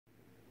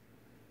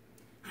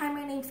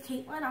name's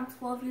Caitlin. I'm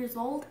 12 years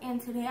old, and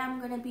today I'm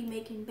going to be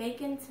making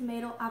bacon,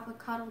 tomato,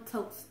 avocado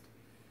toast.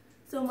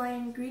 So my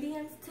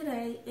ingredients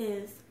today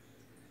is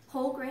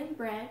whole grain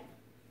bread,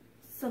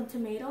 some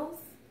tomatoes,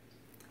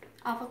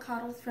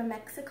 avocados from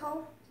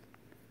Mexico,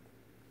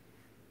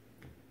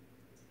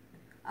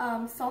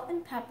 salt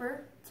and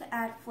pepper to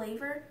add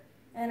flavor,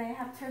 and I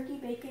have turkey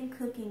bacon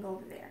cooking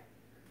over there.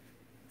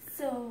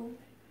 So,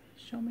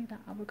 show me the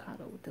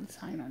avocado with the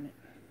sign on it.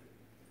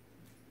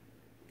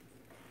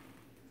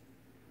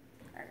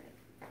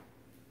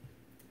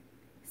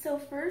 So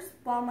first,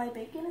 while my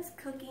bacon is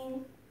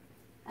cooking,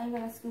 I'm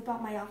going to scoop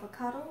out my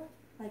avocado,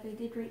 like I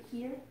did right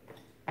here.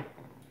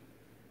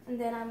 And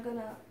then I'm going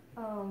to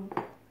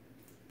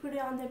put it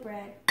on the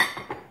bread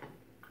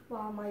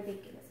while my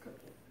bacon is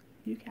cooking.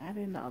 You can add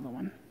in the other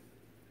one.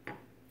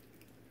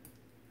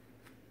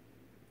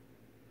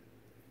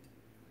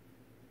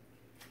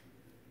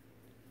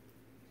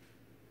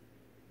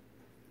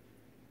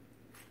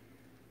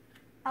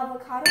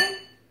 Avocado.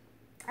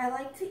 I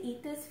like to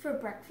eat this for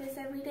breakfast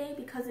every day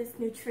because it's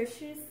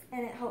nutritious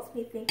and it helps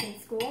me think in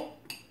school.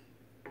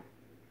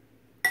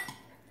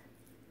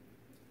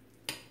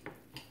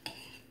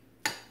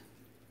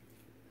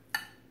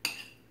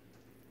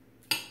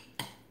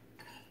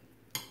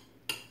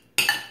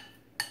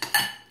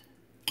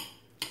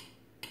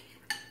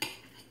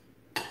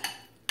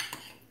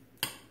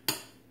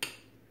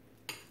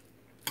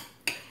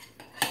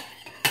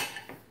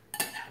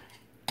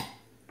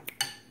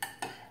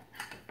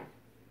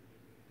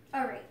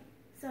 Alright,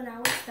 so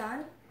now it's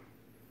done.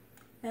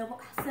 And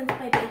since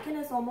my bacon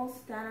is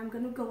almost done, I'm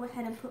going to go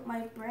ahead and put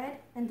my bread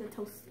in the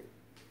toaster.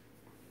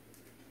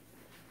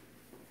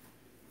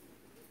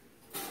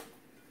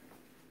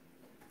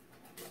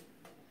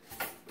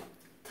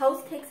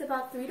 Toast takes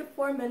about 3 to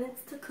 4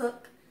 minutes to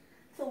cook.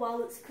 So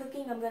while it's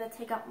cooking, I'm going to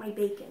take out my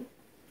bacon.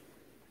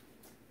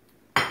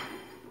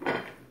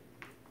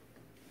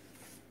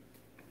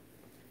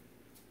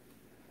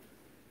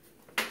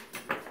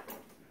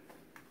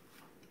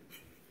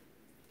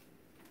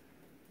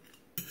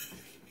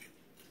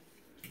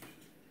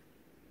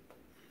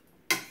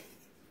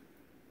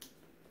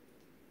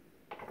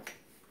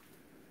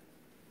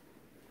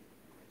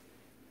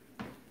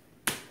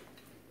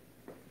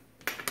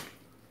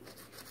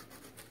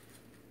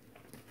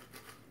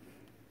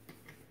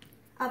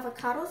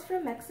 Avocados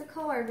from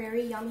Mexico are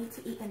very yummy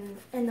to eat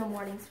in the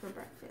mornings for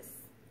breakfast.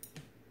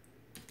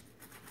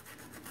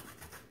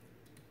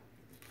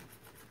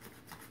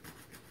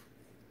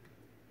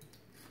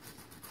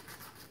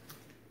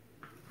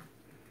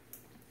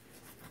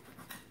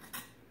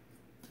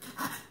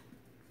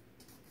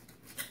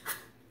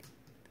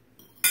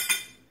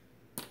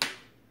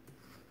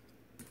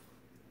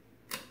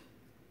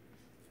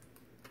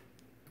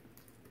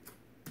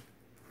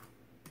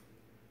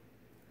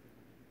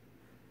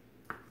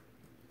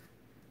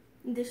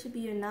 This should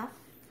be enough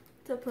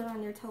to put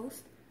on your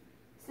toast.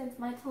 Since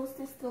my toast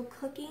is still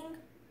cooking,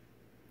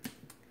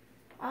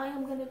 I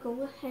am going to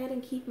go ahead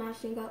and keep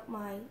mashing up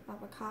my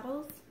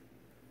avocados.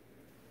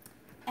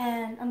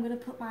 And I'm going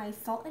to put my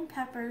salt and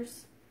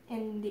peppers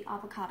in the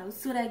avocados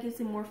so that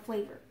gives it more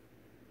flavor.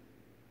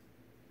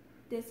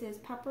 This is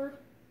pepper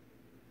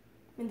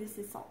and this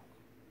is salt.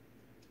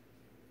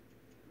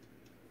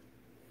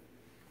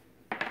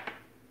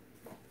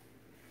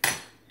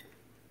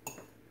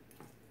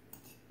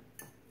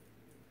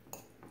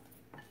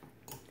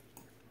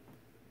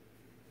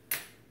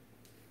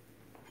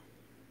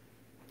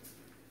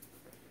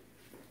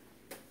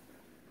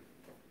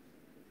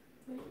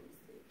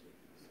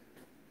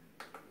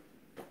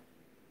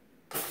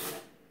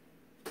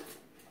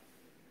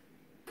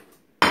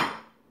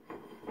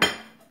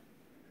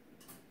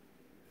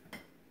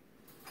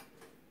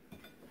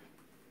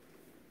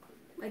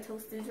 My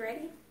toast is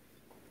ready.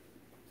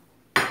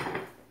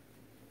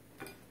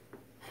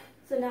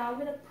 So now I'm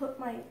going to put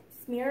my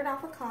smeared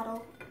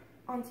avocado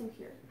onto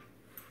here.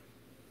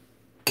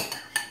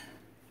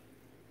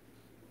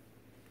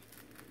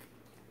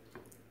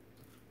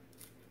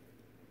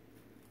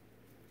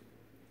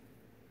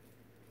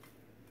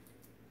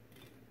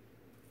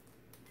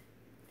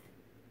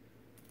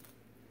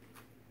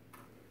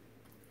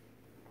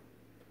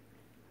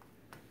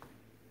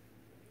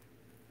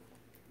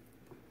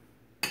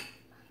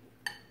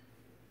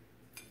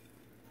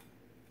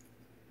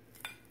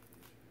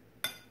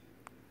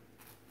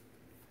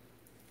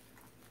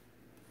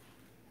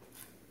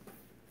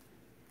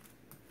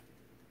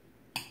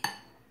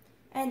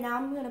 And now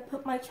I'm going to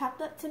put my chopped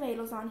up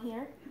tomatoes on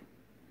here.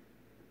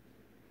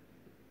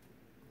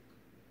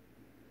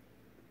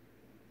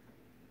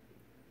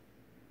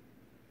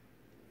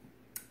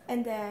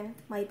 And then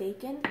my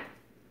bacon.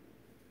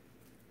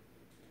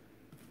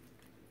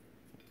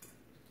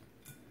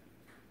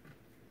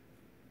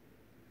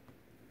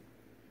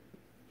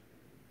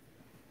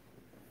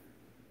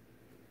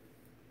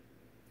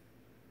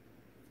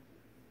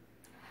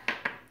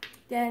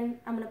 Then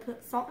I'm going to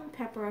put salt and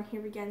pepper on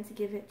here again to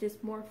give it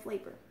just more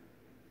flavor.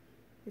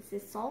 This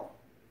is salt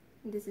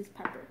and this is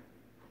pepper.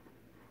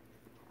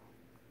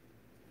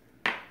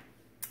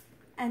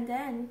 And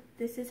then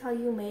this is how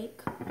you make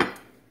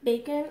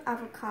bacon,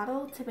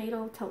 avocado,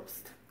 tomato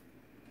toast.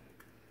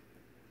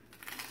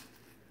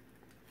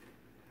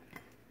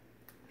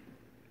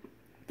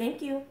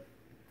 Thank you.